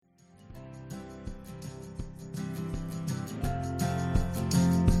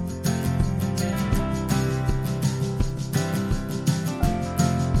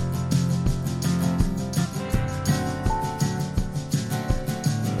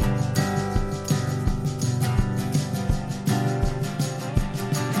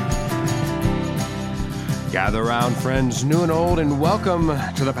Gather round, friends, new and old, and welcome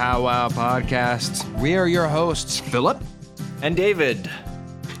to the Powwow Podcast. We are your hosts, Philip and David.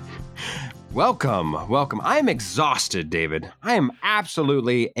 Welcome. I am exhausted, David. I am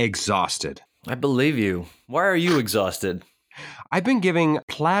absolutely exhausted. I believe you. Why are you exhausted? I've been giving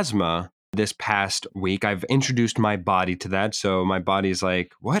plasma this past week. I've introduced my body to that, so my body's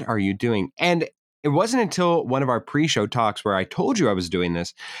like, what are you doing? And it wasn't until one of our pre-show talks where I told you I was doing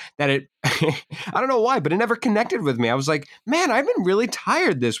this that it, I don't know why, but it never connected with me. I was like, man, I've been really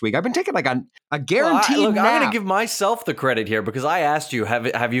tired this week. I've been taking like a guaranteed nap. I'm going to give myself the credit here because I asked you,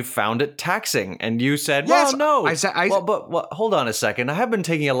 have you found it taxing? And you said, well, no. But hold on a second. I have been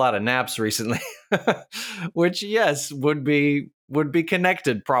taking a lot of naps recently, which, yes, would be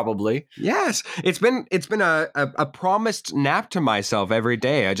connected probably. Yes. It's been a promised nap to myself every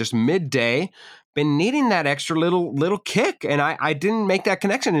day. I just midday been needing that extra little kick, and I didn't make that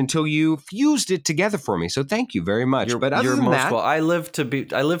connection until you fused it together for me. So thank you very much. But other than that, I live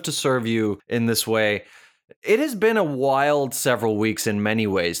to serve you in this way. It has been a wild several weeks in many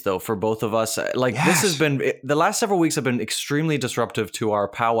ways, though, for both of us. This has been the last several weeks have been extremely disruptive to our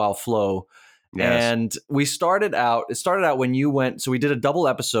powwow flow. Yes. And it started out when you went. So we did a double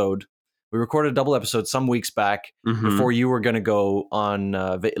episode. We recorded a double episode some weeks back before you were going to go on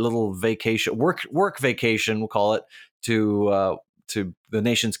a little vacation, work vacation, we'll call it, to the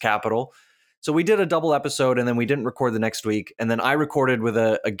nation's capital. So we did a double episode, and then we didn't record the next week. And then I recorded with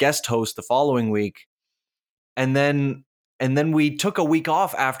a guest host the following week. And then we took a week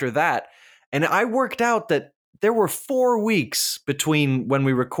off after that. And I worked out that there were 4 weeks between when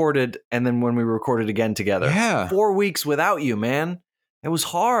we recorded and then when we recorded again together. Yeah. 4 weeks without you, man. It was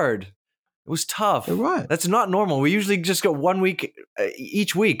hard. It was tough. It was. That's not normal. We usually just go 1 week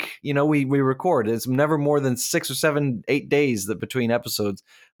each week. You know, we record. It's never more than 6 or 7, 8 days between episodes.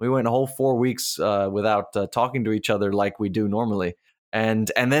 We went a whole 4 weeks without talking to each other like we do normally.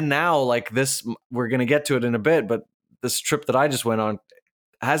 And then now, like this, we're going to get to it in a bit, but this trip that I just went on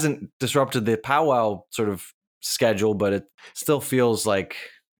hasn't disrupted the powwow sort of schedule, but it still feels like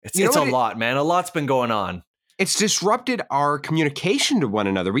it's a lot, man. A lot's been going on. It's disrupted our communication to one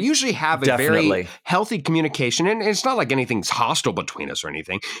another. We usually have a very healthy communication, and it's not like anything's hostile between us or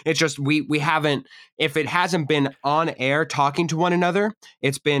anything. It's just we haven't, if it hasn't been on air talking to one another,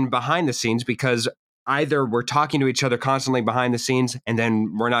 it's been behind the scenes, because either we're talking to each other constantly behind the scenes and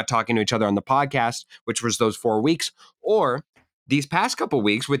then we're not talking to each other on the podcast, which was those 4 weeks, or these past couple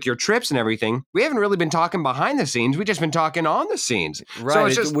weeks with your trips and everything, we haven't really been talking behind the scenes. We've just been talking on the scenes.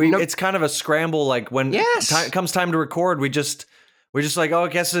 Right. So it's kind of a scramble. Like when it comes time to record, we're just like, oh, I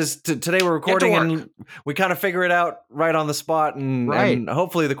guess today we're recording, and we kind of figure it out right on the spot. And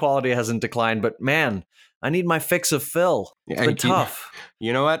hopefully the quality hasn't declined. But man, I need my fix of Phil. It's been tough.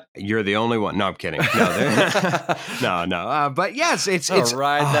 You know what? You're the only one. No, I'm kidding. No, no. But yes, it's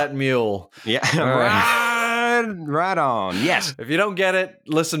ride that mule. Yeah. Right on. Yes. If you don't get it,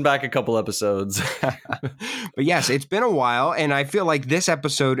 listen back a couple episodes. But yes, it's been a while, and I feel like this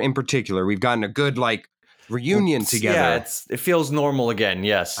episode in particular, we've gotten a good reunion together. Yeah, it feels normal again.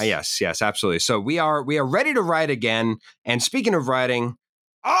 Yes. Yes, absolutely. So we are ready to ride again. And speaking of riding,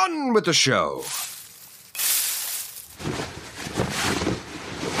 on with the show.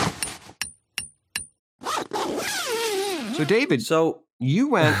 So David, you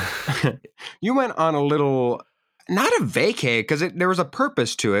went on a little, not a vacay, because there was a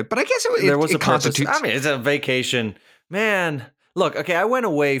purpose to it, but I guess there was a purpose. I mean, it's a vacation, man. Look, okay, I went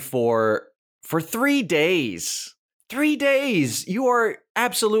away for 3 days. 3 days. You are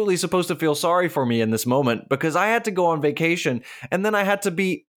absolutely supposed to feel sorry for me in this moment, because I had to go on vacation, and then I had to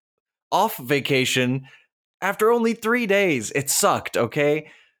be off vacation after only 3 days. It sucked,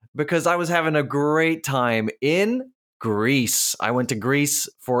 okay? Because I was having a great time in Greece. I went to Greece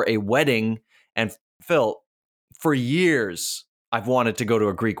for a wedding, and Phil, for years, I've wanted to go to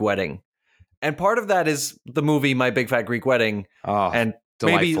a Greek wedding. And part of that is the movie My Big Fat Greek Wedding. Oh, and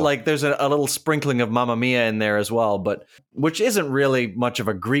delightful. Maybe there's a little sprinkling of Mamma Mia in there as well, but which isn't really much of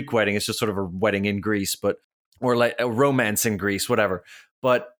a Greek wedding. It's just sort of a wedding in Greece, or like a romance in Greece, whatever.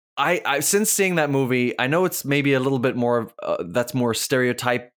 But I since seeing that movie, I know it's maybe a little bit more that's more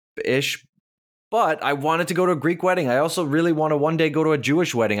stereotype-ish, but I wanted to go to a Greek wedding. I also really want to one day go to a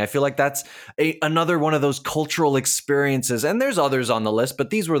Jewish wedding. I feel like that's another one of those cultural experiences. And there's others on the list, but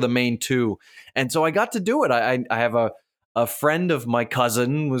these were the main two. And so I got to do it. I have a friend of my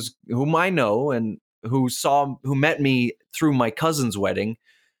cousin whom I know and who met me through my cousin's wedding.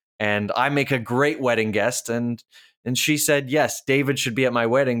 And I make a great wedding guest. And she said, yes, David should be at my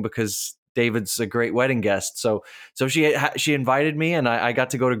wedding because David's a great wedding guest. So she invited me, and I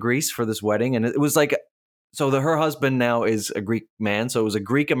got to go to Greece for this wedding. And it was like her husband now is a Greek man. So it was a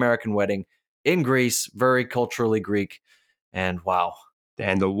Greek American wedding in Greece, very culturally Greek. And wow.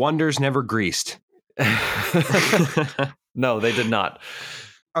 And the wonders never greased. No, they did not.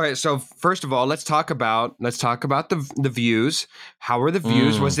 All right, so first of all, let's talk about the views. How were the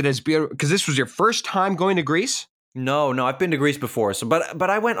views? Was it as beautiful? Because this was your first time going to Greece? No, I've been to Greece before. So, but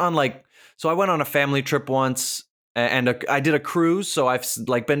I went on I went on a family trip once, and I did a cruise. So I've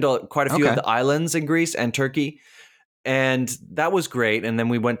been to quite a few of the islands in Greece and Turkey, and that was great. And then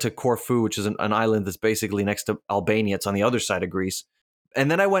we went to Corfu, which is an island that's basically next to Albania. It's on the other side of Greece.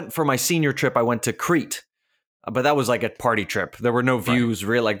 And then I went for my senior trip. I went to Crete. But that was like a party trip. There were no views,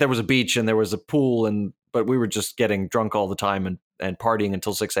 really. Like there was a beach and there was a pool, but we were just getting drunk all the time and partying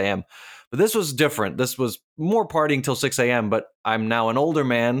until 6 a.m. But this was different. This was more partying till 6 a.m. But I'm now an older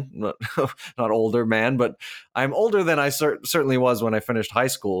man, not older man, but I'm older than I certainly was when I finished high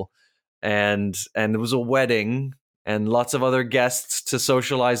school. And it was a wedding and lots of other guests to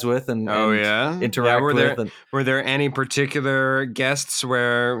socialize with and interact with. Were there any particular guests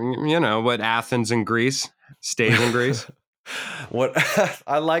where, what Athens and Greece? Stays in Greece? What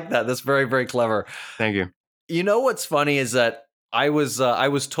I like that. That's very, very clever. Thank you. You know what's funny is that I was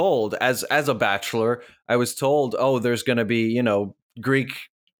told as a bachelor, I was told, oh, there's going to be, Greek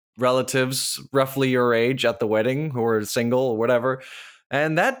relatives roughly your age at the wedding who are single or whatever.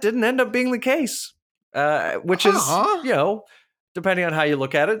 And that didn't end up being the case, which is, depending on how you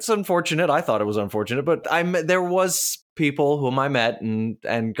look at it, it's unfortunate. I thought it was unfortunate, but there was people whom I met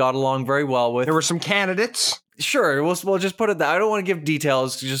and got along very well with. There were some candidates. Sure, we'll just put it that. I don't want to give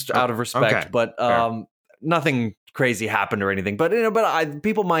details just out of respect, but nothing crazy happened or anything. But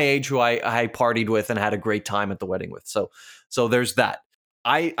people my age who I partied with and had a great time at the wedding with. So there's that.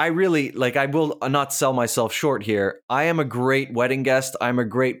 I really I will not sell myself short here. I am a great wedding guest. I'm a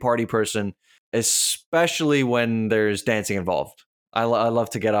great party person, especially when there's dancing involved. I love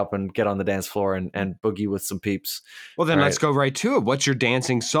to get up and get on the dance floor and boogie with some peeps. Well, then let's go right to it. What's your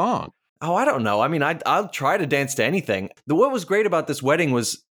dancing song? Oh, I don't know. I mean, I'll try to dance to anything. What was great about this wedding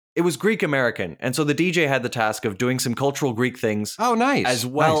was it was Greek American. And so the DJ had the task of doing some cultural Greek things. Oh, nice. As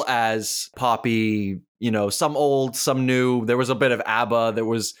well as poppy, some old, some new. There was a bit of ABBA. There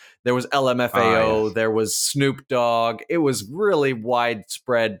was LMFAO. There was Snoop Dogg. It was really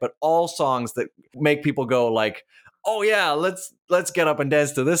widespread, but all songs that make people go like, oh yeah, let's get up and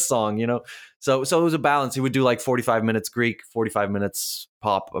dance to this song, So it was a balance. He would do 45 minutes Greek, 45 minutes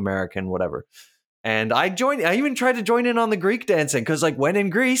pop, American, whatever. And I even tried to join in on the Greek dancing because when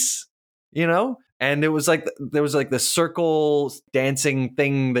in Greece, and it was there was the circle dancing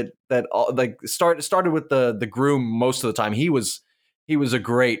thing that started with the groom most of the time. He was a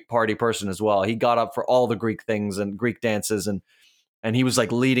great party person as well. He got up for all the Greek things and Greek dances and he was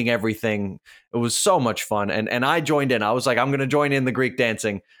leading everything. It was so much fun. And I joined in. I was I'm going to join in the Greek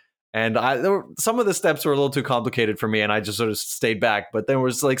dancing. And some of the steps were a little too complicated for me and I just sort of stayed back. But there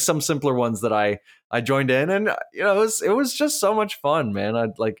was some simpler ones that I joined in and, it was just so much fun,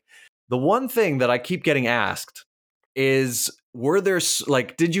 man. The one thing that I keep getting asked is,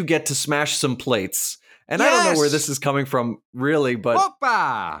 did you get to smash some plates? And yes! I don't know where this is coming from really, but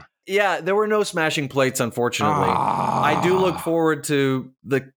Opa! Yeah, there were no smashing plates, unfortunately. I do look forward to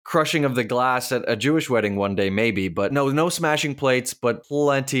the crushing of the glass at a Jewish wedding one day, maybe. But no smashing plates, but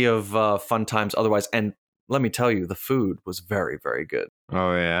plenty of fun times otherwise. And let me tell you, the food was very, very good.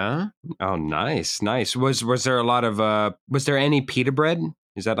 Oh, yeah? Oh, nice. Was there a lot of, was there any pita bread?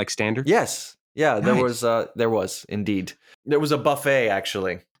 Is that standard? Yes. Yeah, nice. There was indeed. There was a buffet,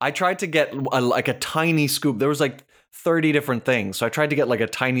 actually. I tried to get a tiny scoop. There was 30 different things. So I tried to get a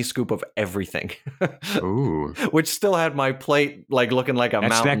tiny scoop of everything. Ooh. Which still had my plate looking like a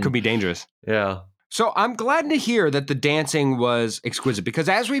mountain. That could be dangerous. Yeah. So I'm glad to hear that the dancing was exquisite because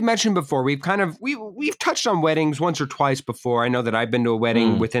as we've mentioned before, we've touched on weddings once or twice before. I know that I've been to a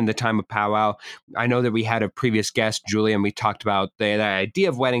wedding within the time of powwow. I know that we had a previous guest, Julia, and we talked about the idea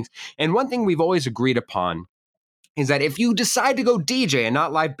of weddings. And one thing we've always agreed upon is that if you decide to go DJ and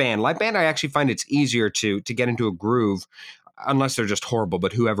not live band, I actually find it's easier to get into a groove unless they're just horrible,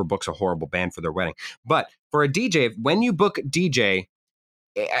 but whoever books a horrible band for their wedding. But for a DJ, when you book DJ,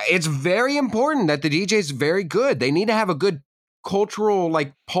 it's very important that the DJ is very good. They need to have a good cultural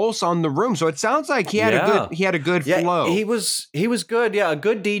pulse on the room. So it sounds like he had a good flow. He was good. Yeah, a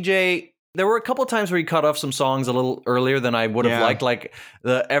good DJ. There were a couple of times where he cut off some songs a little earlier than I would have liked,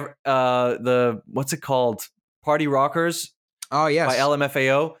 the what's it called? Party Rockers. Oh, yes. By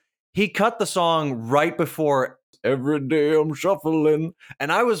LMFAO. He cut the song right before Every Day I'm Shuffling.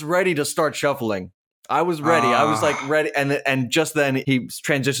 And I was ready to start shuffling. I was ready. I was like ready, and just then he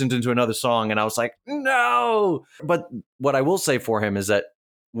transitioned into another song, and I was like, no. But what I will say for him is that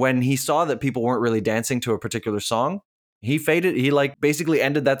when he saw that people weren't really dancing to a particular song, he faded. He like basically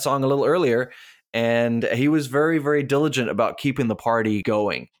ended that song a little earlier, and he was very, very diligent about keeping the party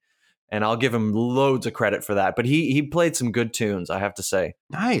going. And I'll give him loads of credit for that. But he played some good tunes, I have to say.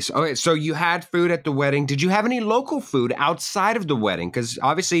 Nice. Okay, so you had food at the wedding. Did you have any local food outside of the wedding? Because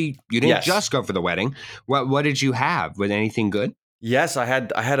obviously you didn't just go for the wedding. What did you have? Was anything good? Yes, I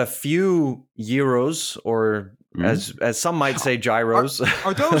had a few gyros, or as some might say, gyros.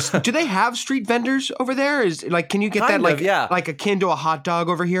 Are those? Do they have street vendors over there? Is like, can you get kind that of, like akin to a hot dog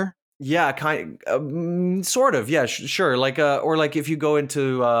over here? Yeah, sort of. Yeah, sure. Like or like if you go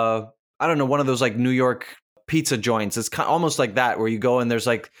into I don't know, one of those like New York pizza joints. It's almost like that, where you go and there's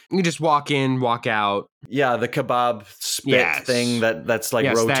like you just walk in, walk out. Yeah, the kebab spit thing that's like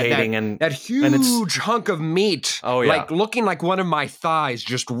rotating that huge hunk of meat. Oh yeah, like looking like one of my thighs,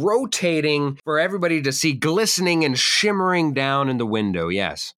 just rotating for everybody to see, glistening and shimmering down in the window.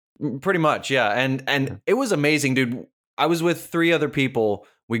 Yes, pretty much. Yeah, and it was amazing, dude. I was with 3 other people.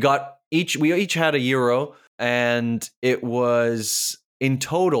 We each had a gyro, and it was in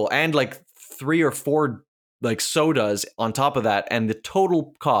total, and like 3 or 4 like sodas on top of that, and the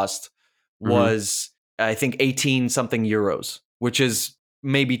total cost was I think 18 something euros, which is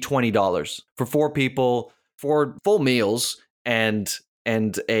maybe $20 for 4 people, 4 full meals, and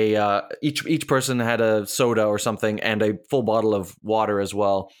a each person had a soda or something and a full bottle of water as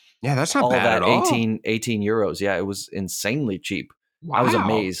well. Yeah, that's not bad at all. 18 euros. Yeah, it was insanely cheap. Wow. I was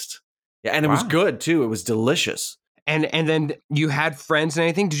amazed. Yeah, and it was good too. It was delicious. And then you had friends and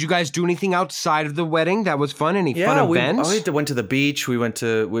anything. Did you guys do anything outside of the wedding that was fun? Any fun events? We went to the beach. We spent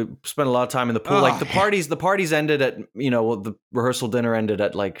a lot of time in the pool. Like the parties ended at, the rehearsal dinner ended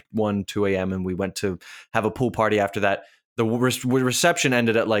at like 1, 2 a.m. and we went to have a pool party after that. The reception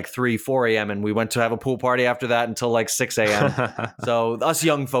ended at like 3, 4 a.m. and we went to have a pool party after that until like 6 a.m. So us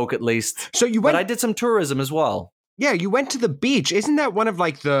young folk, at least. So you went. But I did some tourism as well. Yeah, you went to the beach. Isn't that one of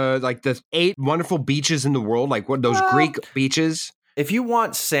like the 8 wonderful beaches in the world? Like what those Greek beaches? If you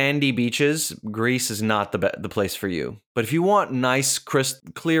want sandy beaches, Greece is not the place for you. But if you want nice,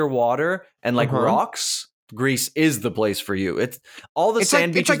 clear water and like rocks, Greece is the place for you. It's all the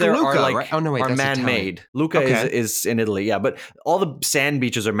sand beaches there Lucca, are like right? are man-made. Lucca is in Italy, yeah. But all the sand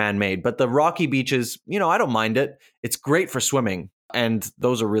beaches are man-made. But the rocky beaches, I don't mind it. It's great for swimming. And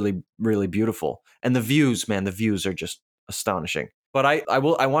those are really, really beautiful. And the views, man, the views are just astonishing. But I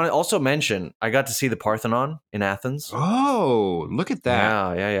want to also mention, I got to see the Parthenon in Athens. Oh, look at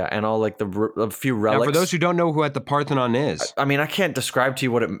that. Yeah. And all like a few relics. Now, for those who don't know what the Parthenon is. I mean, I can't describe to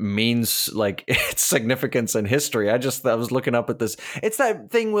you what it means, like its significance and history. I was looking up at this. It's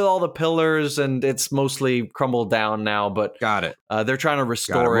that thing with all the pillars, and it's mostly crumbled down now, but got it. They're trying to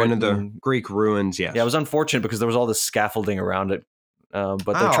restore it. One of the Greek ruins, yes. Yeah, it was unfortunate because there was all this scaffolding around it.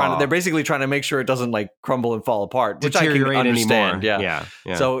 But they're basically trying to make sure it doesn't like crumble and fall apart, which I can understand. Anymore.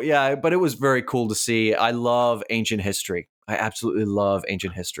 Yeah. So yeah, but it was very cool to see. I love ancient history. I absolutely love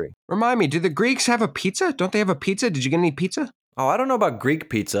ancient history. Remind me, do the Greeks have a pizza? Don't they have a pizza? Did you get any pizza? Oh, I don't know about Greek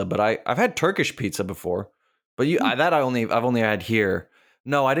pizza, but I've had Turkish pizza before. But I've only had here.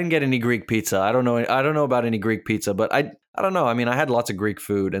 No, I didn't get any Greek pizza. I don't know about any Greek pizza, but I don't know. I mean, I had lots of Greek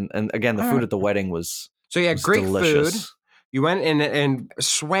food, and again, the food at the wedding was Greek delicious. Food. You went and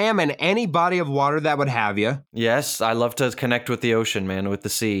swam in any body of water that would have you. Yes, I love to connect with the ocean, man, with the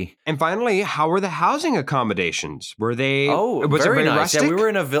sea. And finally, how were the housing accommodations? Were they? Was very nice. Rustic? Yeah, we were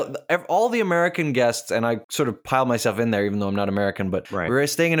in a villa. All the American guests, and I sort of piled myself in there, even though I'm not American. But we were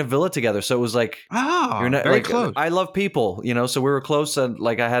staying in a villa together, so it was like very close. I love people, so we were close, and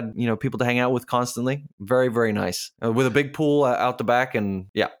like I had people to hang out with constantly. Very, very nice, with a big pool out the back, and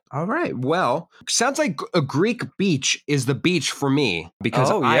yeah. All right. Well, sounds like a Greek beach is the beach for me because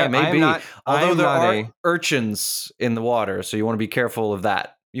maybe. Although there are urchins in the water, so you want to be careful of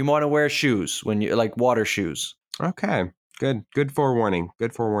that. You want to wear shoes when you like water shoes. Okay. Good forewarning.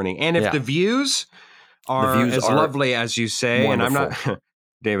 And if the views are as lovely as you say, wonderful. And I'm not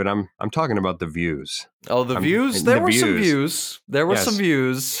David, I'm talking about the views. Oh, the views? There were some views. There were some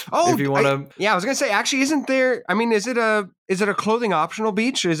views. Oh, if you want to. Yeah, I was gonna say. Actually, isn't there? I mean, is it a clothing optional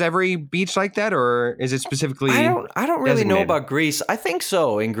beach? Is every beach like that, or is it specifically? I don't really know about Greece. I think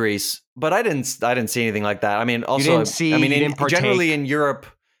so in Greece, but I didn't see anything like that. I mean, also, generally in Europe,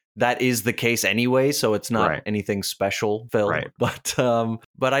 that is the case anyway, so it's not anything special, Phil. Right.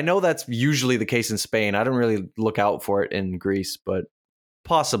 But I know that's usually the case in Spain. I don't really look out for it in Greece, but.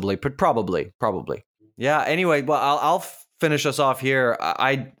 Possibly, but probably. Yeah. Anyway, well, I'll finish us off here.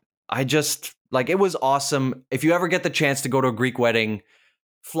 I just Like, it was awesome. If you ever get the chance to go to a Greek wedding,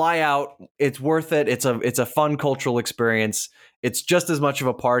 fly out. It's worth it. It's a fun cultural experience. It's just as much of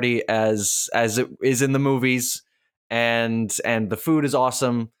a party as it is in the movies, and the food is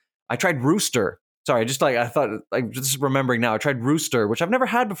awesome. I tried Rooster. Sorry, I thought, like, just remembering now, I tried Rooster, which I've never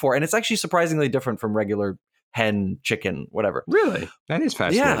had before, and it's actually surprisingly different from regular hen, chicken, whatever. Really? That is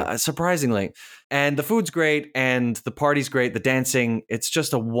fascinating. Yeah, surprisingly. And the food's great, and the party's great, the dancing, it's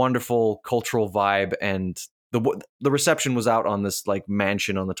just a wonderful cultural vibe, and the reception was out on this like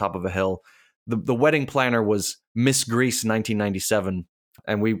mansion on the top of a hill. The wedding planner was Miss Greece 1997,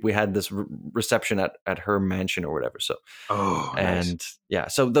 and we had this reception at her mansion or whatever. So, nice. Yeah,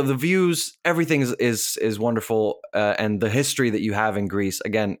 so the views, everything is wonderful, and the history that you have in Greece,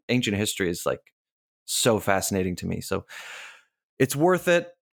 again, ancient history is like so fascinating to me. So it's worth it.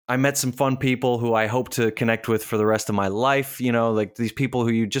 I met some fun people who I hope to connect with for the rest of my life. You know, like these people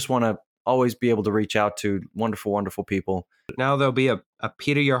who you just want to always be able to reach out to. Wonderful, wonderful people. Now there'll be a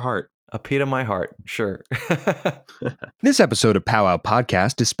pea to your heart. A pea to my heart, sure. This episode of Powwow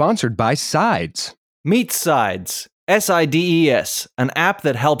Podcast is sponsored by Sides. Meet Sides, SIDES, an app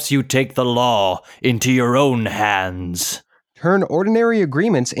that helps you take the law into your own hands. Turn ordinary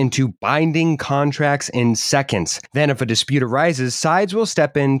agreements into binding contracts in seconds. Then if a dispute arises, Sides will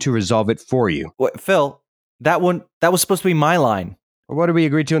step in to resolve it for you. Wait, Phil, that was supposed to be my line. What did we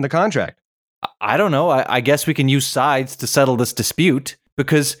agree to in the contract? I don't know. I guess we can use Sides to settle this dispute,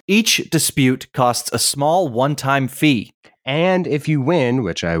 because each dispute costs a small one-time fee. And if you win,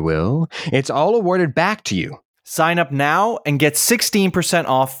 which I will, it's all awarded back to you. Sign up now and get 16%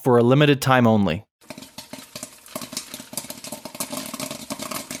 off for a limited time only.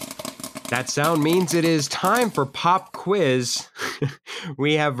 That sound means it is time for pop quiz.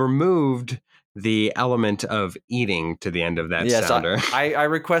 We have removed the element of eating to the end of that sounder. I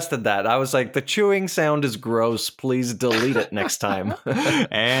requested that. I was like, the chewing sound is gross. Please delete it next time.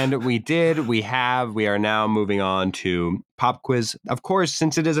 And we did. We are now moving on to pop quiz. Of course,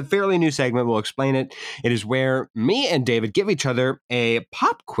 since it is a fairly new segment, we'll explain it. It is where me and David give each other a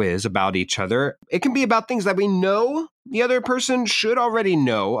pop quiz about each other. It can be about things that we know the other person should already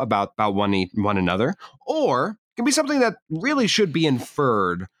know about one another, or it can be something that really should be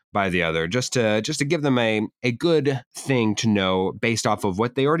inferred by the other, just to give them a good thing to know based off of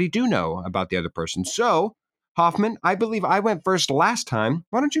what they already do know about the other person. So, Hoffman, I believe I went first last time.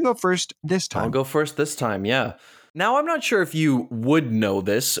 Why don't you go first this time? I'll go first this time, yeah. Now, I'm not sure if you would know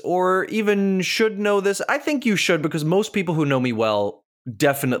this or even should know this. I think you should, because most people who know me well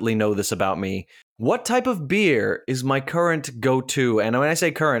definitely know this about me. What type of beer is my current go-to? And when I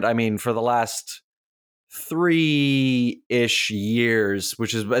say current, I mean for the last 3-ish years,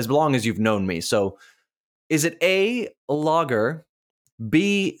 which is as long as you've known me. So is it A, lager,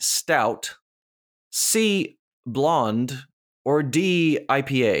 B, stout, C, blonde, or D,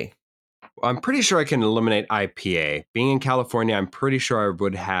 IPA? I'm pretty sure I can eliminate IPA. Being in California, I'm pretty sure I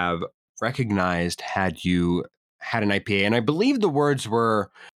would have recognized had you had an IPA. And I believe the words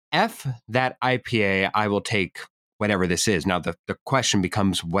were, F that IPA, I will take whatever this is. Now, the question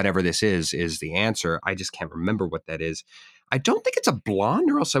becomes whatever this is the answer. I just can't remember what that is. I don't think it's a blonde,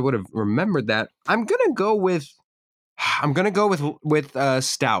 or else I would have remembered that. I'm going to go with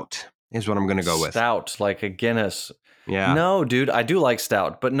stout is what I'm going to go with. Stout, like a Guinness. Yeah. No, dude, I do like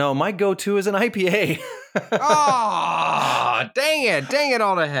stout, but no, my go-to is an IPA. Oh, dang it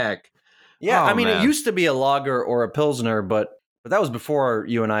all to heck. Yeah, I mean, it used to be a lager or a pilsner, but that was before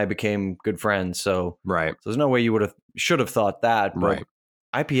you and I became good friends. So right. So there's no way you should have thought that. But right.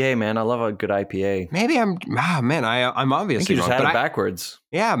 IPA, man, I love a good IPA. Maybe I'm obviously I think you just wrong, had it backwards.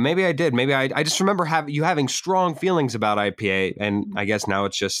 Yeah, maybe I did. Maybe I just remember having strong feelings about IPA, and I guess now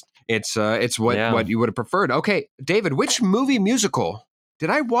it's what you would have preferred. Okay, David, which movie musical did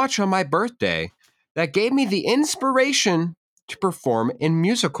I watch on my birthday that gave me the inspiration to perform in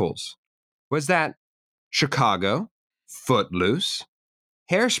musicals? Was that Chicago, Footloose,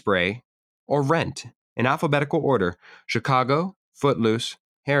 Hairspray, or Rent? In alphabetical order: Chicago, Footloose,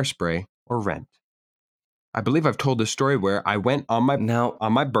 Hairspray, or Rent. I believe I've told this story where I went on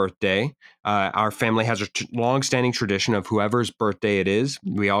my birthday. Our family has a long-standing tradition of whoever's birthday it is,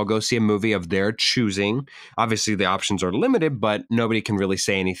 we all go see a movie of their choosing. Obviously, the options are limited, but nobody can really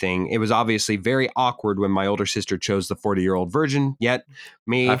say anything. It was obviously very awkward when my older sister chose The 40-Year-Old Virgin, yet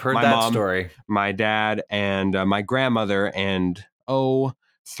me, I've heard my that mom, story. My dad, and my grandmother, and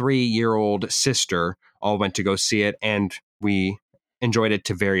 3-year-old sister all went to go see it, and we enjoyed it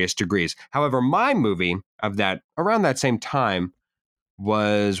to various degrees. However, my movie of that around that same time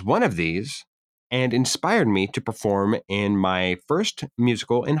was one of these and inspired me to perform in my first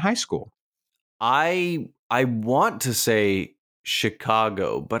musical in high school. I want to say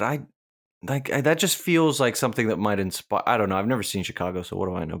Chicago, but that just feels like something that might inspire. I don't know. I've never seen Chicago, so what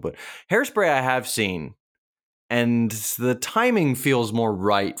do I know? But Hairspray I have seen, and the timing feels more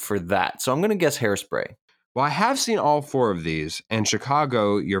right for that. So I'm going to guess Hairspray. Well, I have seen all 4 of these, and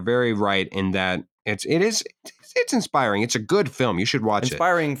Chicago, you're very right in that it's inspiring. It's a good film. You should watch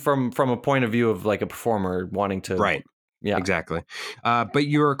inspiring it. Inspiring from a point of view of like a performer wanting to. Right. Yeah. Exactly. But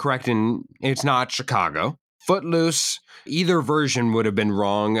you're correct in it's not Chicago. Footloose, either version would have been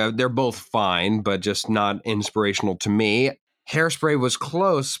wrong. They're both fine, but just not inspirational to me. Hairspray was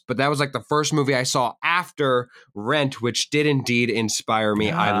close, but that was like the first movie I saw after Rent, which did indeed inspire me.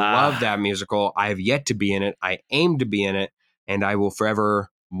 I love that musical. I have yet to be in it. I aim to be in it, and I will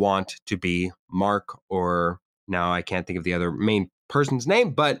forever want to be Mark, or now I can't think of the other main person's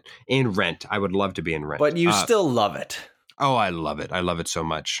name, but in Rent. I would love to be in Rent. But you still love it. Oh, I love it. I love it so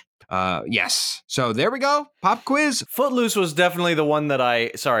much. Yes. So there we go. Pop quiz. Footloose was definitely the one that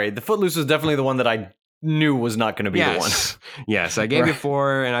Footloose was definitely the one that I knew was not going to be the one. Yes, I gave you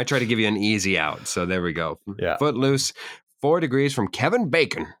 4, and I tried to give you an easy out. So there we go. Yeah. Footloose, 4 degrees from Kevin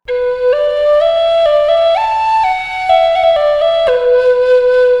Bacon.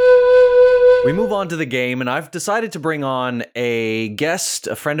 We move on to the game, and I've decided to bring on a guest,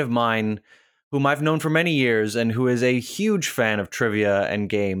 a friend of mine, whom I've known for many years and who is a huge fan of trivia and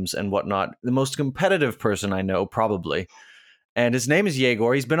games and whatnot. The most competitive person I know, probably. And his name is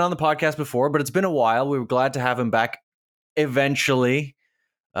Yegor. He's been on the podcast before, but it's been a while. We were glad to have him back eventually.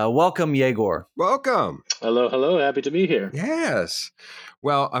 Welcome, Yegor. Welcome. Hello. Happy to be here. Yes.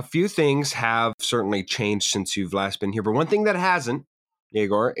 Well, a few things have certainly changed since you've last been here, but one thing that hasn't,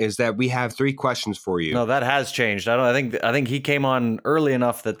 Yegor, is that we have 3 questions for you. No, that has changed. I think he came on early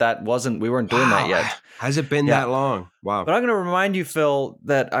enough that we weren't doing that yet. Has it been that long? Wow. But I'm going to remind you, Phil,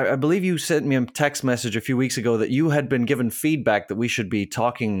 that I believe you sent me a text message a few weeks ago that you had been given feedback that we should be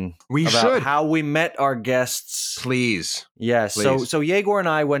talking about how we met our guests. Please. Yes. Please. So Yegor and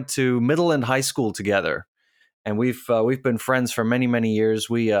I went to middle and high school together, and we've been friends for many, many years.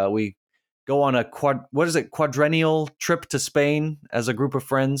 We go on a quadrennial trip to Spain as a group of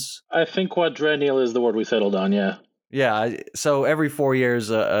friends. I think quadrennial is the word we settled on, yeah. Yeah, so every 4 years,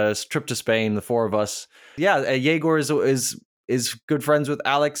 a trip to Spain, the 4 of us. Yeah, Yegor is good friends with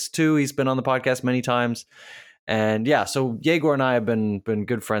Alex too. He's been on the podcast many times. And yeah, so Yegor and I have been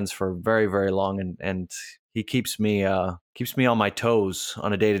good friends for very, very long, and he keeps me on my toes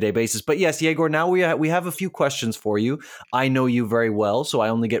on a day-to-day basis. But yes, Yegor, now we have a few questions for you. I know you very well, so I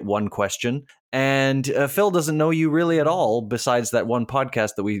only get 1 question. And Phil doesn't know you really at all, besides that one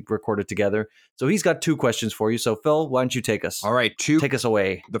podcast that we recorded together. So he's got 2 questions for you. So Phil, why don't you take us? All right, take us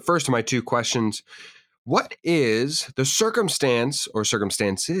away. The first of my 2 questions. What is the circumstance or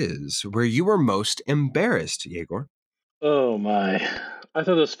circumstances where you were most embarrassed, Yegor? Oh my. I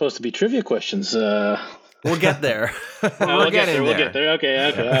thought it was supposed to be trivia questions. We'll get there. We'll get there.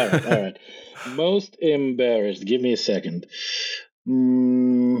 Okay. All right. Most embarrassed. Give me a second.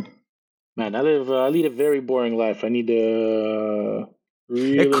 Man, I lead a very boring life. I need to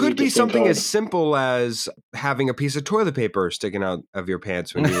it could be something as simple as having a piece of toilet paper sticking out of your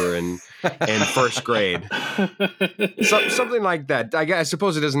pants when you were in first grade. Something like that. I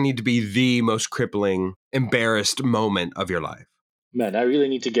suppose it doesn't need to be the most crippling, embarrassed moment of your life. Man, I really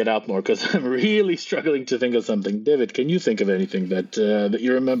need to get out more because I'm really struggling to think of something. David, can you think of anything that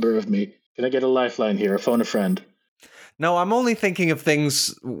you remember of me? Can I get a lifeline here? Phone a friend. No, I'm only thinking of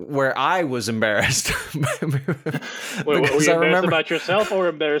things where I was embarrassed. Were you embarrassed about yourself or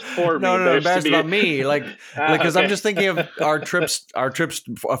embarrassed for me? No, embarrassed about me. Because okay. I'm just thinking of our trips,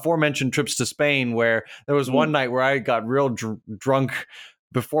 aforementioned trips to Spain, where there was one night where I got real drunk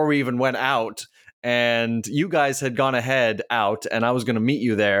before we even went out, and you guys had gone ahead out, and I was going to meet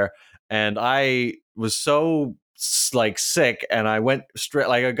you there, and I was so sick, and I went straight,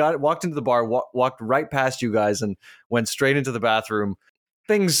 walked into the bar, walked right past you guys, and went straight into the bathroom.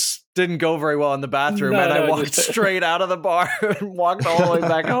 Things didn't go very well in the bathroom, I walked straight out of the bar and walked all the way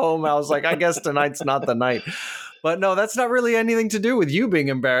back home. I was like, I guess tonight's not the night. But no, that's not really anything to do with you being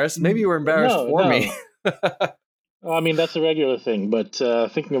embarrassed. Maybe you were embarrassed for me. I mean, that's a regular thing, but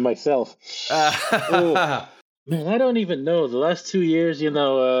thinking of myself. Man, I don't even know. The last 2 years,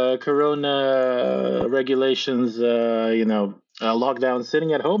 Corona regulations, lockdown,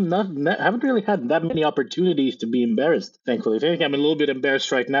 sitting at home, haven't really had that many opportunities to be embarrassed, thankfully. I think I'm a little bit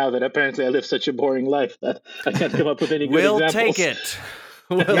embarrassed right now that apparently I live such a boring life that I can't come up with any good examples.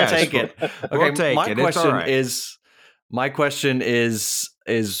 We'll take it. Okay, my question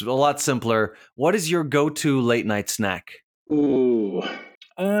is a lot simpler. What is your go-to late night snack? Ooh.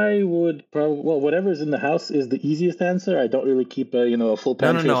 I I would probably, well, whatever's in the house is the easiest answer. I don't really keep a full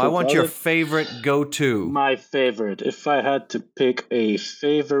pantry. No. I full want closet. your favorite go-to. My favorite. If I had to pick a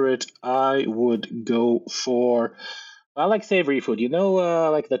favorite, I would go for. I like savory food.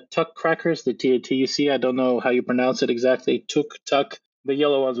 Like the Tuck crackers, the TUC. I don't know how you pronounce it exactly. Tuck. The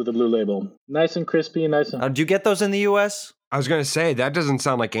yellow ones with the blue label. Nice and crispy. Nice. Do you get those in the U.S.? I was going to say, that doesn't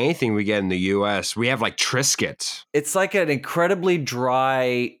sound like anything we get in the U.S. We have like Triscuits. It's like an incredibly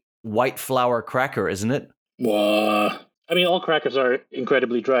dry white flour cracker, isn't it? I mean, all crackers are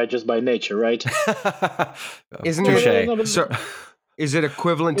incredibly dry just by nature, right? Isn't it? So, is it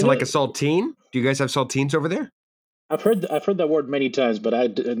equivalent to like a saltine? Do you guys have saltines over there? I've heard that word many times, but I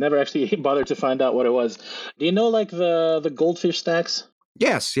never actually bothered to find out what it was. Do you know like the goldfish snacks?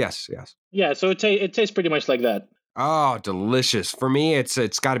 Yes. Yeah, so it tastes pretty much like that. Oh, delicious. For me,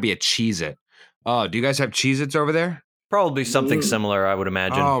 it's got to be a Cheez-It. Oh, do you guys have Cheez-Its over there? Probably something similar, I would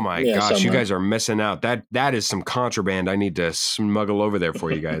imagine. Oh my gosh, somewhere. You guys are missing out. That is some contraband I need to smuggle over there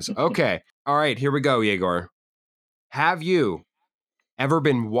for you guys. Okay. All right, here we go, Yegor. Have you ever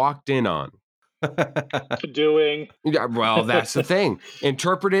been walked in on? Doing. Yeah, well, that's the thing.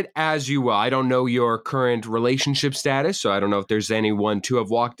 Interpret it as you will. I don't know your current relationship status, so I don't know if there's anyone to have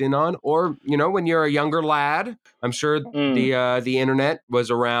walked in on. Or, when you're a younger lad, I'm sure the internet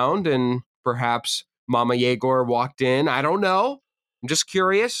was around and perhaps Mama Yegor walked in. I don't know. I'm just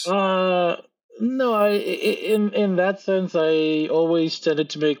curious. No, in that sense, I always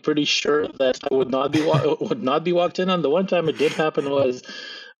tended to make pretty sure that I would not be walked in on. The one time it did happen was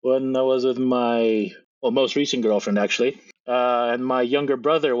when I was with my most recent girlfriend, actually, and my younger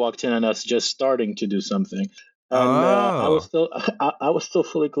brother walked in on us just starting to do something. And I was still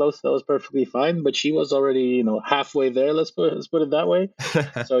fully close. That was perfectly fine. But she was already, halfway there. Let's put it that way.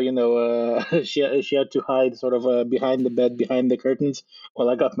 So she had to hide sort of behind the bed, behind the curtains, while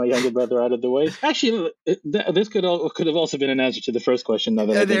I got my younger brother out of the way. Actually, this could have also been an answer to the first question. Now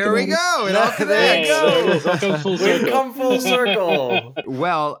that there we go. There you go. We've come full circle.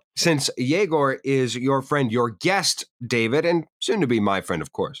 Well, since Yegor is your friend, your guest, David, and soon to be my friend,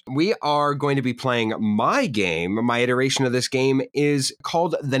 of course, we are going to be playing my game. My iteration of this game is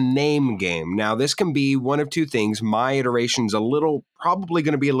called the Name Game. Now, this can be one of two things. My iteration's probably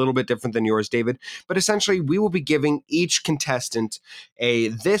going to be a little bit different than yours, David, but essentially we will be giving each contestant a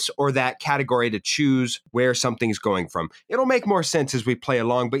this or that category to choose where something's going from. It'll make more sense as we play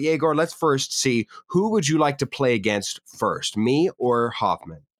along, but Yegor, let's first see, who would you like to play against first, me or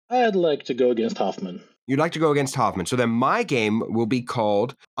Hoffman? I'd like to go against Hoffman. You'd like to go against Hoffman. So then my game will be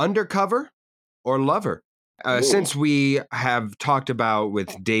called Undercover or Lover. Since we have talked about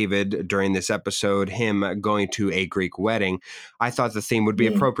with David during this episode, him going to a Greek wedding, I thought the theme would be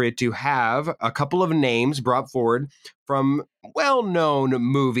appropriate to have a couple of names brought forward from well-known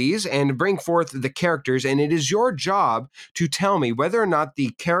movies and bring forth the characters. And it is your job to tell me whether or not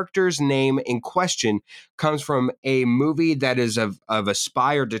the character's name in question comes from a movie that is of a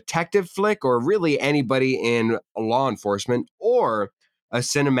spy or detective flick, or really anybody in law enforcement, or a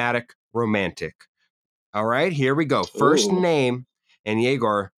cinematic romantic. All right, here we go. First name, and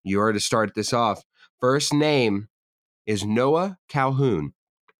Yegor, you are to start this off. First name is Noah Calhoun.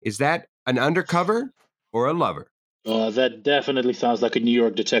 Is that an undercover or a lover? That definitely sounds like a New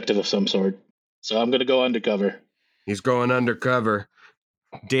York detective of some sort. So I'm going to go undercover. He's going undercover.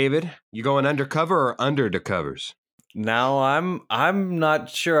 David, you going undercover or under the covers? Now, I'm not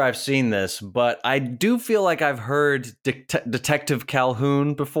sure I've seen this, but I do feel like I've heard Detective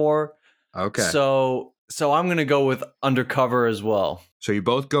Calhoun before. Okay. So I'm going to go with undercover as well. So you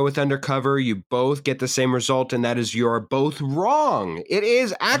both go with undercover. You both get the same result, and that is you're both wrong. It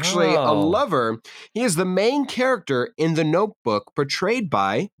is actually a lover. He is the main character in The Notebook, portrayed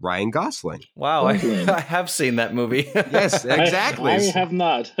by Ryan Gosling. Wow, I have seen that movie. Yes, exactly. I have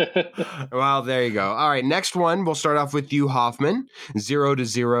not. Well, there you go. All right, next one. We'll start off with you, Hoffman.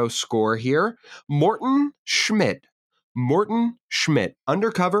 0-0 score here. Morton Schmidt. Morton Schmidt,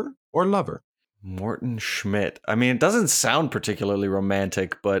 undercover or lover? Morton Schmidt. I mean, it doesn't sound particularly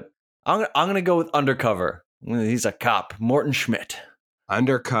romantic, but I'm going to go with undercover. He's a cop. Morton Schmidt.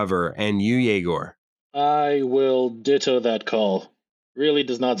 Undercover. And you, Yegor? I will ditto that call. Really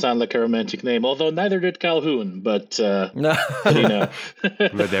does not sound like a romantic name, although neither did Calhoun, but, But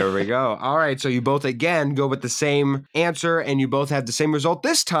there we go. All right, so you both, again, go with the same answer, and you both have the same result.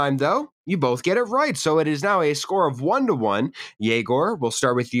 This time, though, you both get it right, so it is now a score of 1-1. Yegor, we'll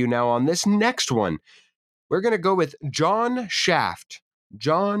start with you now on this next one. We're going to go with John Shaft.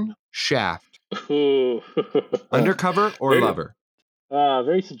 John Shaft. Undercover or lover?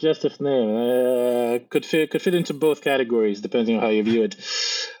 Very suggestive name. Could fit into both categories depending on how you view it.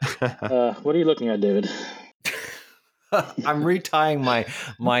 What are you looking at, David? I'm retying my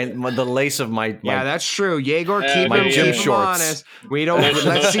the lace of my yeah, that's true. Yegor, keep my gym shorts. Honest. We don't.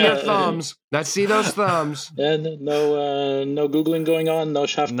 Let's see your thumbs. Let's see those thumbs. And no googling going on. No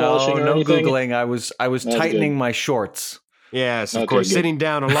shaft polishing or anything. No googling. I was tightening my shorts. Yes, of course. Good. Sitting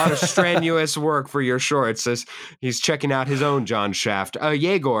down, a lot of strenuous work for your shorts as he's checking out his own John Shaft.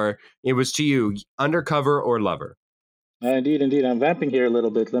 Yegor, it was to you. Undercover or lover? Indeed. I'm vamping here a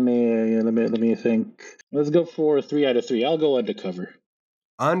little bit. Let me think. Let's go for 3 out of 3. I'll go undercover.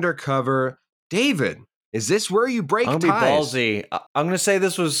 Undercover. David, is this where you break ties? I'm gonna be ballsy. I'm gonna say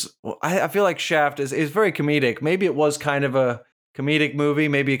this was. I feel like Shaft is very comedic. Maybe it was kind of a comedic movie,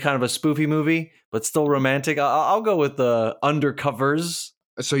 maybe kind of a spoofy movie, but still romantic. I'll go with the Undercovers.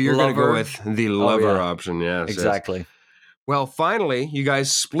 So you're going to go with the lover option, yes. Exactly. Yes. Well, finally, you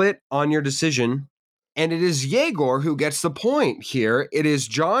guys split on your decision. And it is Yegor who gets the point here. It is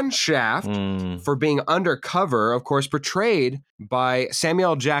John Shaft for being undercover, of course, portrayed by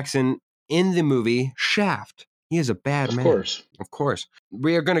Samuel Jackson in the movie Shaft. He is a bad man. Of course.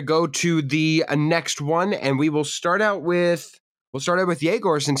 We are going to go to the next one, and we will start out with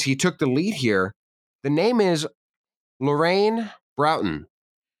Yegor since he took the lead here. The name is Lorraine Broughton.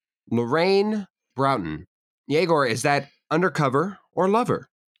 Lorraine Broughton. Yegor, is that undercover or lover?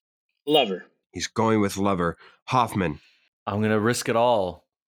 Lover. He's going with lover. Hoffman. I'm going to risk it all.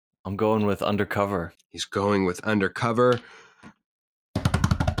 I'm going with undercover. He's going with undercover.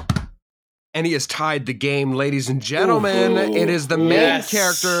 And he has tied the game, ladies and gentlemen. Ooh, it is the main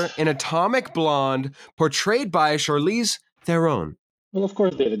character in Atomic Blonde, portrayed by Charlize Theron. Well, of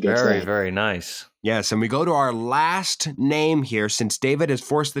course, David gets that. Very nice. Yes, and we go to our last name here. Since David has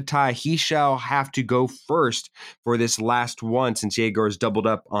forced the tie, he shall have to go first for this last one, since Yegor is doubled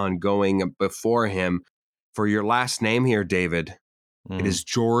up on going before him. For your last name here, David, it is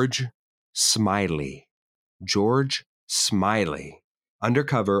George Smiley. George Smiley.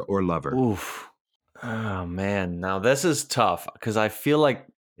 Undercover or lover? Oof. Oh, man. Now, this is tough, because I feel like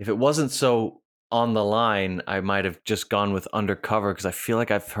if it wasn't so on the line, I might have just gone with undercover because I feel like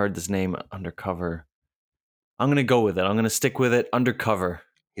I've heard this name undercover. I'm going to go with it. I'm going to stick with it. Undercover.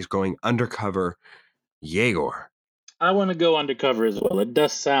 He's going undercover. Yegor. I want to go undercover as well. It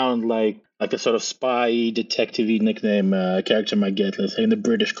does sound like a sort of spy detective-y nickname character might get, let's say, in the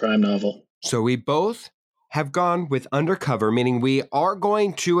British crime novel. So we both have gone with undercover, meaning we are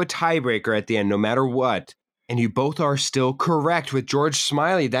going to a tiebreaker at the end, no matter what. And you both are still correct with George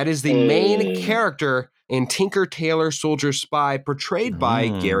Smiley. That is the main character in Tinker Tailor Soldier Spy, portrayed by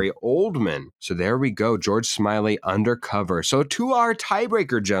Gary Oldman. So there we go, George Smiley, undercover. So to our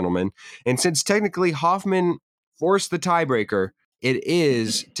tiebreaker, gentlemen, and since technically Hoffman forced the tiebreaker, it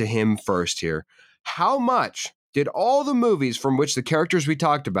is to him first here. How much did all the movies from which the characters we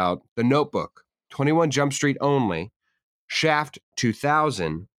talked about, The Notebook, 21 Jump Street Only, Shaft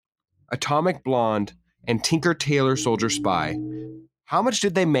 2000, Atomic Blonde, and Tinker Tailor Soldier Spy, how much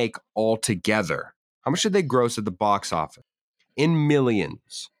did they make all together? How much did they gross at the box office? In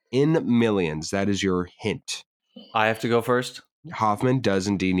millions. In millions. That is your hint. I have to go first? Hoffman does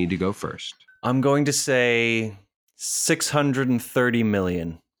indeed need to go first. I'm going to say 630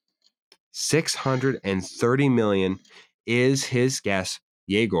 million. 630 million is his guess.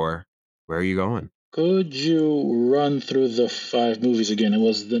 Yegor, where are you going? Could you run through the 5 movies again? It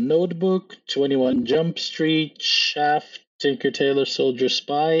was The Notebook, 21 Jump Street, Shaft, Tinker Tailor Soldier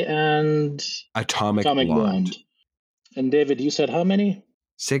Spy, and Atomic Blonde. And David, you said how many?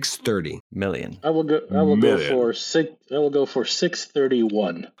 630 million. I will go for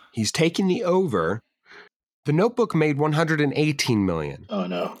 631. He's taking the over. The Notebook made 118 million. Oh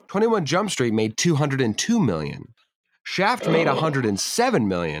no. 21 Jump Street made 202 million. Shaft made 107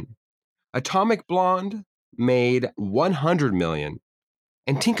 million. Atomic Blonde made 100 million.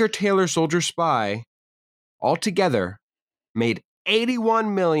 And Tinker Tailor Soldier Spy altogether made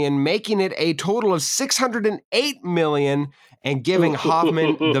 81 million, making it a total of 608 million and giving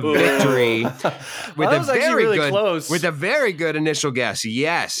Hoffman the victory with a very good initial guess.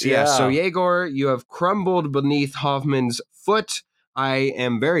 Yes. So Yegor, you have crumbled beneath Hoffman's foot. I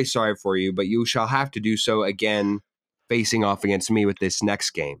am very sorry for you, but you shall have to do so again, facing off against me with this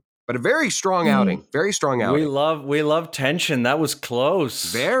next game. But a very strong outing. Very strong outing. We love tension. That was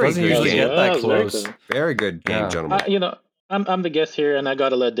close. Doesn't usually get that close. Very good game, gentlemen. I'm the guest here, and I got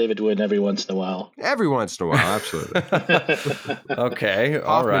to let David win every once in a while. Every once in a while, absolutely. Okay,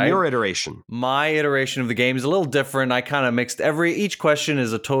 all right. Your iteration. My iteration of the game is a little different. I kind of mixed each question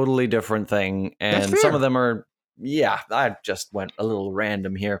is a totally different thing, and some of them are yeah, I just went a little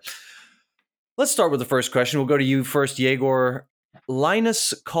random here. Let's start with the first question. We'll go to you first, Yegor.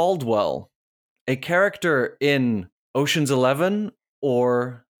 Linus Caldwell, a character in Ocean's 11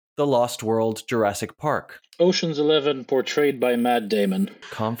 or The Lost World Jurassic Park? Ocean's 11, portrayed by Matt Damon.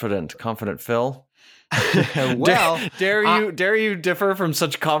 Confident Phil. Well, dare you differ from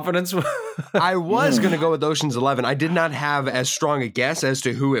such confidence? I was going to go with Ocean's 11. I did not have as strong a guess as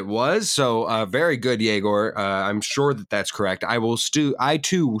to who it was, so very good, Yegor. I'm sure that that's correct. I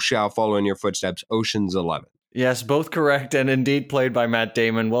too shall follow in your footsteps. Ocean's 11. Yes, both correct, and indeed played by Matt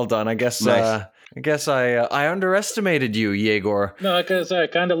Damon. Well done. I guess. Nice. I underestimated you, Yegor. No, because I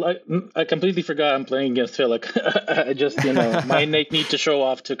completely forgot I'm playing against Phil. I just, my innate need to show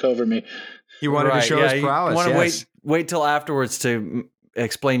off took over me. He wanted to show his prowess. You want to wait till afterwards to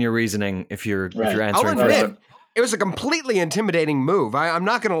explain your reasoning if you're answering. I'll admit, it was a completely intimidating move. I'm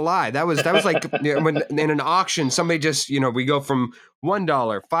not going to lie. That was like when in an auction, somebody just we go from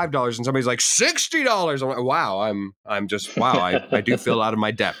 $1, $5, and somebody's like $60. I'm like, wow. I'm just wow. I do feel out of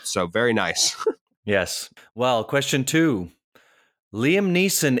my depth. So very nice. Yes. Well, question 2. Liam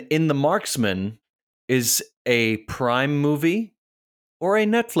Neeson in The Marksman is a Prime movie or a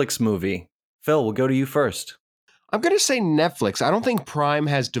Netflix movie? Phil, we'll go to you first. I'm going to say Netflix. I don't think Prime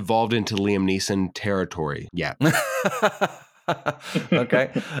has devolved into Liam Neeson territory yet.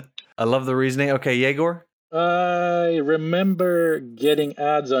 Okay. I love the reasoning. Okay, Yegor? I remember getting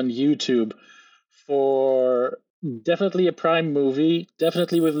ads on YouTube for definitely a Prime movie,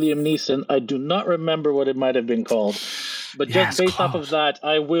 definitely with Liam Neeson. I do not remember what it might have been called. But just based off of that,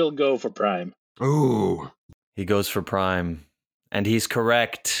 I will go for Prime. Ooh. He goes for Prime. And he's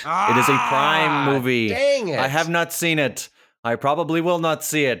correct. It is a Prime movie. Dang it. I have not seen it. I probably will not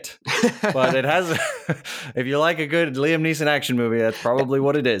see it. But it has... if you like a good Liam Neeson action movie, that's probably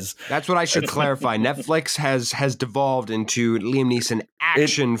what it is. That's what I should clarify. Netflix has devolved into Liam Neeson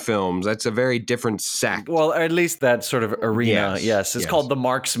action films. That's a very different sect. Well, at least that sort of arena. Yes. It's called The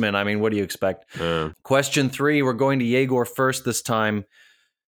Marksman. I mean, what do you expect? Question 3. We're going to Yegor first this time.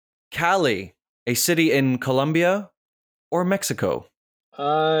 Cali, a city in Colombia or Mexico?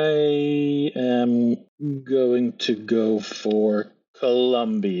 I am going to go for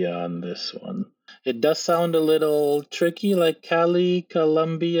Colombia on this one. It does sound a little tricky, like Cali,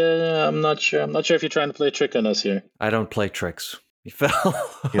 Colombia. I'm not sure. I'm not sure if you're trying to play a trick on us here. I don't play tricks. He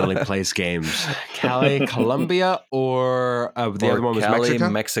only plays games. Cali, Colombia, or the other one was Cali, Mexico?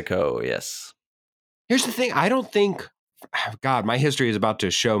 Mexico, yes. Here's the thing. I don't think... God, my history is about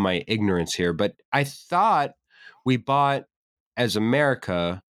to show my ignorance here, but I thought we bought, as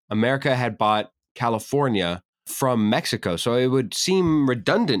America had bought California from Mexico. So it would seem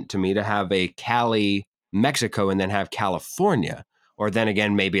redundant to me to have a Cali, Mexico, and then have California. Or then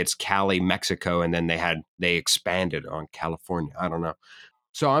again, maybe it's Cali, Mexico, and then they expanded on California. I don't know.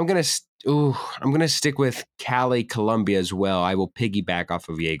 So I'm gonna stick with Cali, Colombia as well. I will piggyback off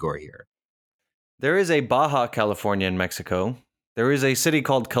of Yegor here. There is a Baja, California in Mexico. There is a city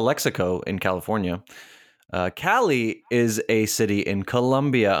called Calexico in California. Cali is a city in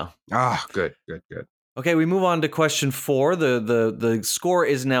Colombia. Good. Okay, we move on to question 4. The score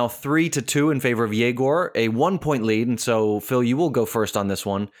is now 3-2 in favor of Yegor, a 1-point lead. And so, Phil, you will go first on this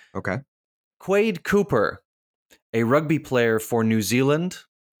one. Okay. Quade Cooper, a rugby player for New Zealand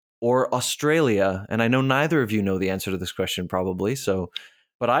or Australia. And I know neither of you know the answer to this question probably,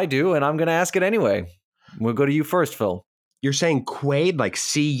 but I do, and I'm going to ask it anyway. We'll go to you first, Phil. You're saying Quade, like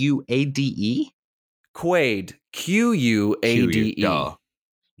Cuade? Quade, Quade. Duh.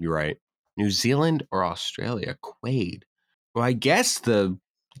 You're right. New Zealand or Australia? Quade. Well, I guess the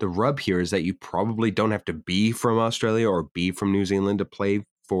rub here is that you probably don't have to be from Australia or be from New Zealand to play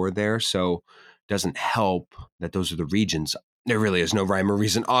for there, so it doesn't help that those are the regions. There really is no rhyme or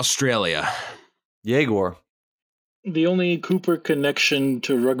reason. Australia. Yegor. The only Cooper connection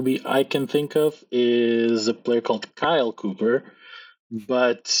to rugby I can think of is a player called Kyle Cooper,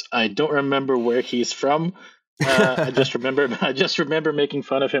 but I don't remember where he's from. I just remember making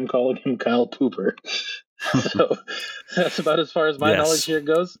fun of him, calling him Kyle Pooper. So that's about as far as my knowledge here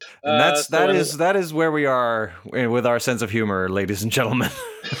goes. And that is where we are with our sense of humor, ladies and gentlemen.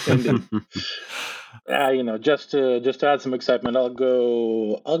 Just to add some excitement, I'll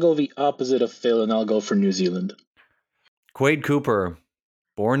go the opposite of Phil, and I'll go for New Zealand. Quade Cooper,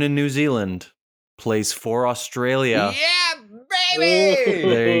 born in New Zealand, plays for Australia. Yeah, baby!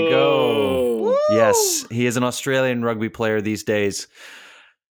 There you go. Woo! Yes, he is an Australian rugby player these days.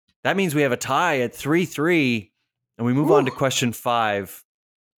 That means we have a tie at 3-3, and we move on to question 5.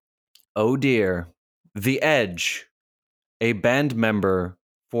 Oh dear. The Edge, a band member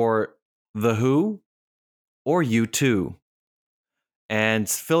for The Who or U2? And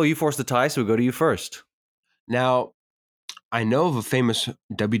Phil, you forced the tie, so we'll go to you first. Now, I know of a famous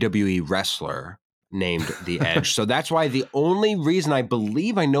WWE wrestler named The Edge, so that's why the only reason I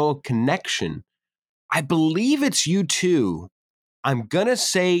believe I know a connection, I believe it's U2. I'm going to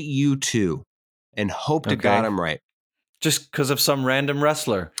say U2 and hope to God I'm right. Just because of some random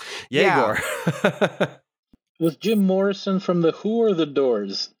wrestler. Yegor. Yeah. Was Jim Morrison from The Who or The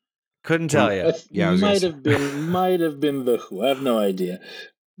Doors? Couldn't tell you. Might have been The Who. I have no idea.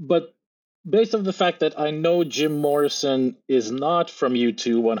 But based on the fact that I know Jim Morrison is not from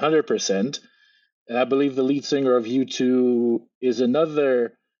U2 100%, and I believe the lead singer of U2 is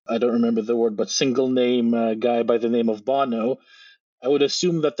another, I don't remember the word, but single name guy by the name of Bono, I would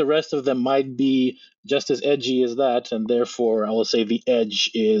assume that the rest of them might be just as edgy as that, and therefore I will say the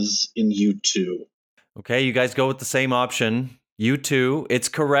edge is in U2. Okay, you guys go with the same option. U2. It's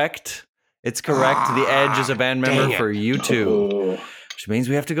correct. It's correct. The Edge is a band member for U2. Which means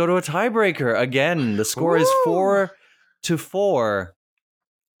we have to go to a tiebreaker. Again, the score is 4-4.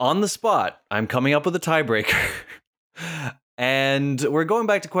 On the spot, I'm coming up with a tiebreaker. And we're going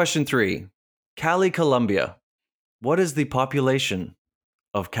back to question 3. Cali, Colombia. What is the population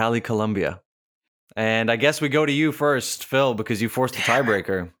of Cali, Colombia? And I guess we go to you first, Phil, because you forced the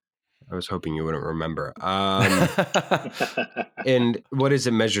tiebreaker. I was hoping you wouldn't remember. And what is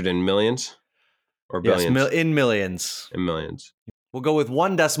it measured in, millions or billions? Yes, in millions. In millions. We'll go with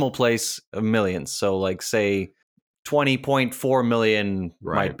 1 decimal place of millions. So like say 20.4 million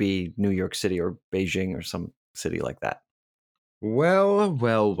might be New York City or Beijing or some city like that.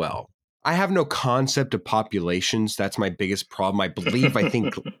 Well. I have no concept of populations. That's my biggest problem. I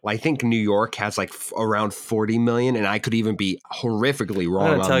think New York has like around 40 million, and I could even be horrifically wrong.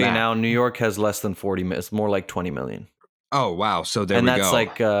 I'm going to tell you now, New York has less than 40 million. It's more like 20 million. Oh, wow. So there we go. And that's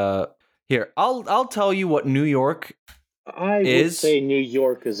like, here, I'll tell you what New York I would say New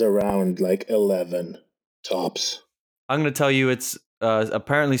York is around like 11 tops. I'm going to tell you it's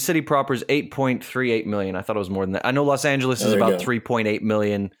apparently city proper is 8.38 million. I thought it was more than that. I know Los Angeles is about 3.8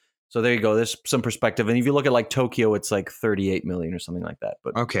 million. So there you go. There's some perspective. And if you look at like Tokyo, it's like 38 million or something like that.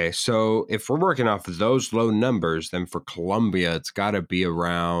 But okay, so if we're working off of those low numbers, then for Colombia, it's got to be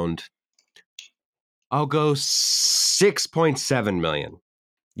around, I'll go 6.7 million.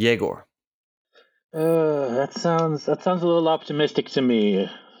 Yegor. That sounds a little optimistic to me.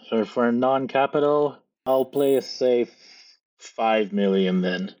 So for a non-capital, I'll play a safe 5 million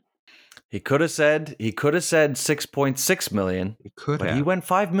then. He could have said 6.6 million. But he went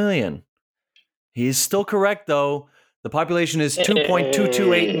 5 million. He's still correct though. The population is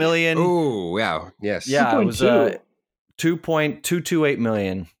 2.228 million. Oh, wow. Yes. Yeah, it was 2.228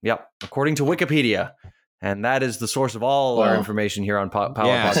 million. Yep, according to Wikipedia. And that is the source of all our information here on Power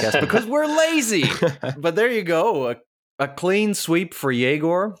Podcast because we're lazy. But there you go. A clean sweep for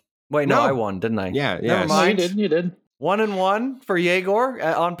Yegor. Wait, no, I won, didn't I? Yeah. Never mind. You did. 1-1 for Yegor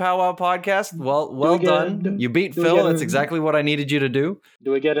on Powwow Podcast. Well done. You beat Phil. That's exactly what I needed you to do.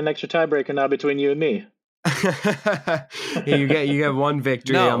 Do we get an extra tiebreaker now between you and me? You get one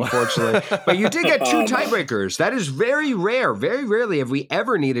victory, unfortunately. But you did get 2 tiebreakers. That is very rare. Very rarely have we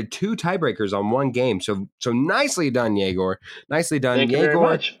ever needed 2 tiebreakers on one game. So nicely done, Yegor. Nicely done. Thank you very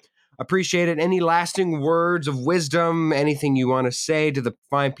much. Appreciate it. Any lasting words of wisdom? Anything you want to say to the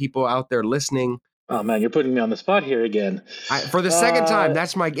fine people out there listening? Oh man, you're putting me on the spot here again. For the second time,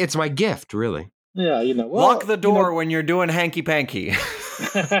 it's my gift, really. Yeah, lock the door when you're doing hanky panky.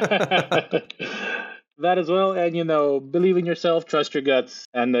 That as well, and believe in yourself, trust your guts,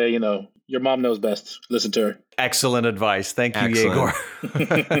 and your mom knows best. Listen to her. Excellent advice. Thank you, Yegor.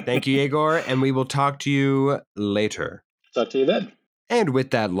 Thank you, Yegor, and we will talk to you later. Talk to you then. And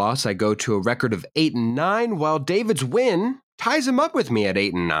with that loss, I go to a record of 8-9, while David's win ties him up with me at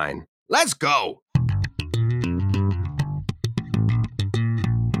 8-9. Let's go.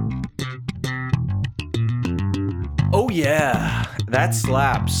 Oh yeah, that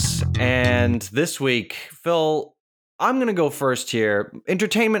slaps. And this week, Phil, I'm going to go first here.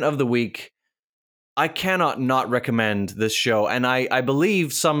 Entertainment of the week. I cannot not recommend this show. And I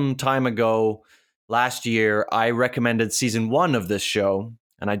believe some time ago, last year, I recommended season 1 of this show.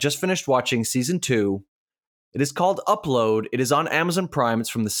 And I just finished watching season 2. It is called Upload. It is on Amazon Prime. It's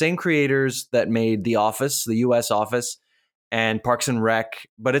from the same creators that made The Office, the US Office, and Parks and Rec.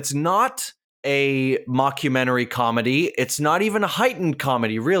 But it's not a mockumentary comedy. It's not even a heightened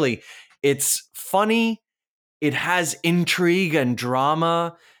comedy, really. It's funny. It has intrigue and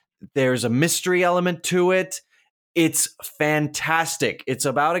drama. There's a mystery element to it. It's fantastic. It's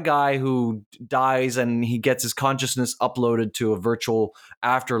about a guy who dies and he gets his consciousness uploaded to a virtual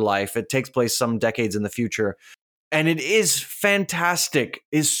afterlife. It takes place some decades in the future. And it is fantastic.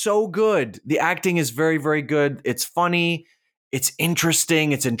 It's so good. The acting is very, very good. It's funny. It's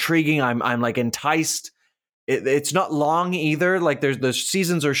interesting. It's intriguing. I'm like enticed. It's not long either. Like the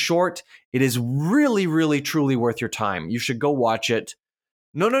seasons are short. It is really, really, truly worth your time. You should go watch it.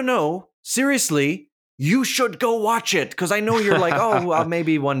 No. Seriously, you should go watch it. Because I know you're like, oh, well,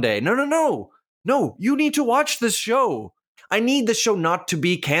 maybe one day. No. You need to watch this show. I need the show not to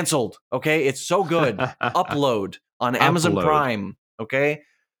be canceled, okay? It's so good. Upload on Amazon Prime, okay?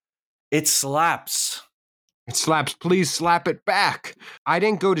 It slaps. It slaps. Please slap it back. I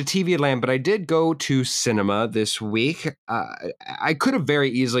didn't go to TV Land, but I did go to cinema this week. I could have very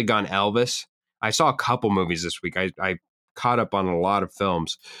easily gone Elvis. I saw a couple movies this week. I caught up on a lot of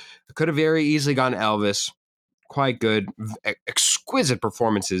films. I could have very easily gone Elvis. Quite good. Exquisite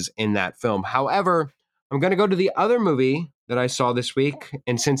performances in that film. However, I'm going to go to the other movie that I saw this week,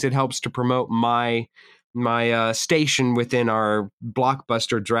 and since it helps to promote my station within our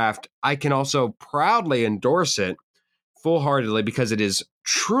blockbuster draft, I can also proudly endorse it full-heartedly because it is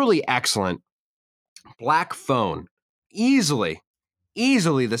truly excellent. Black Phone, easily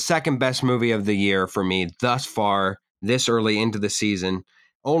the second best movie of the year for me thus far, this early into the season,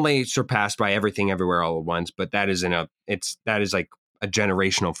 only surpassed by Everything Everywhere All at Once, but that is like a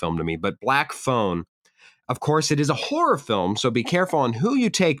generational film to me. But Black Phone, of course, it is a horror film, so be careful on who you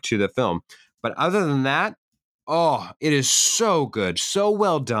take to the film. But other than that, it is so good, so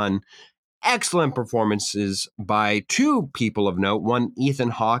well done. Excellent performances by two people of note. One,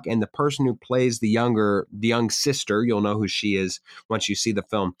 Ethan Hawke, and the person who plays the young sister. You'll know who she is once you see the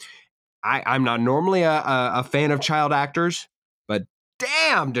film. I'm not normally a fan of child actors, but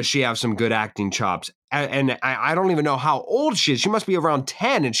damn, does she have some good acting chops. And I don't even know how old she is. She must be around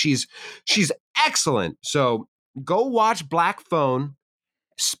 10, and she's excellent. So go watch Black Phone.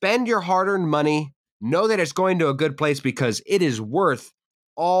 Spend your hard-earned money. Know that it's going to a good place because it is worth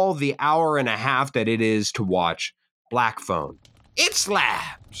all the hour and a half that it is to watch Black Phone. It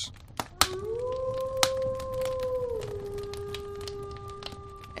slaps!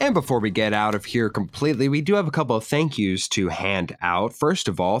 And before we get out of here completely, we do have a couple of thank yous to hand out. First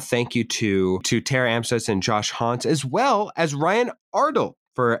of all, thank you to Tara Amstutz and Josh Hans, as well as Ryan Ardle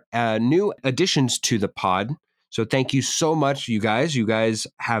for new additions to the pod. So thank you so much, you guys. You guys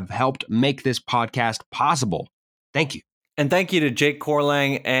have helped make this podcast possible. Thank you. And thank you to Jake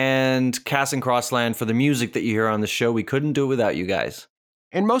Corlang and Cass and Crossland for the music that you hear on the show. We couldn't do it without you guys.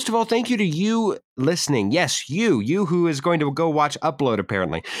 And most of all, thank you to you listening. Yes, you who is going to go watch Upload,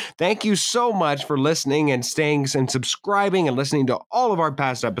 apparently. Thank you so much for listening and staying and subscribing and listening to all of our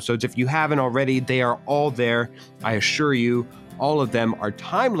past episodes. If you haven't already, they are all there. I assure you, all of them are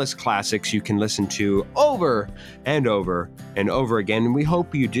timeless classics you can listen to over and over and over again. And we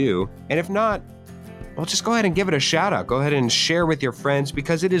hope you do. And if not, well, just go ahead and give it a shout out. Go ahead and share with your friends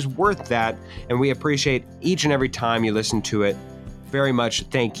because it is worth that. And we appreciate each and every time you listen to it. Very much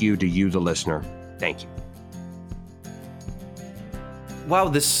thank you to you, the listener. Thank you. Wow,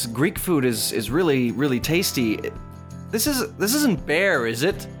 this Greek food is really, really tasty. This isn't bear, is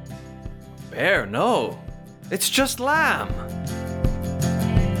it? Bear, no. It's just lamb.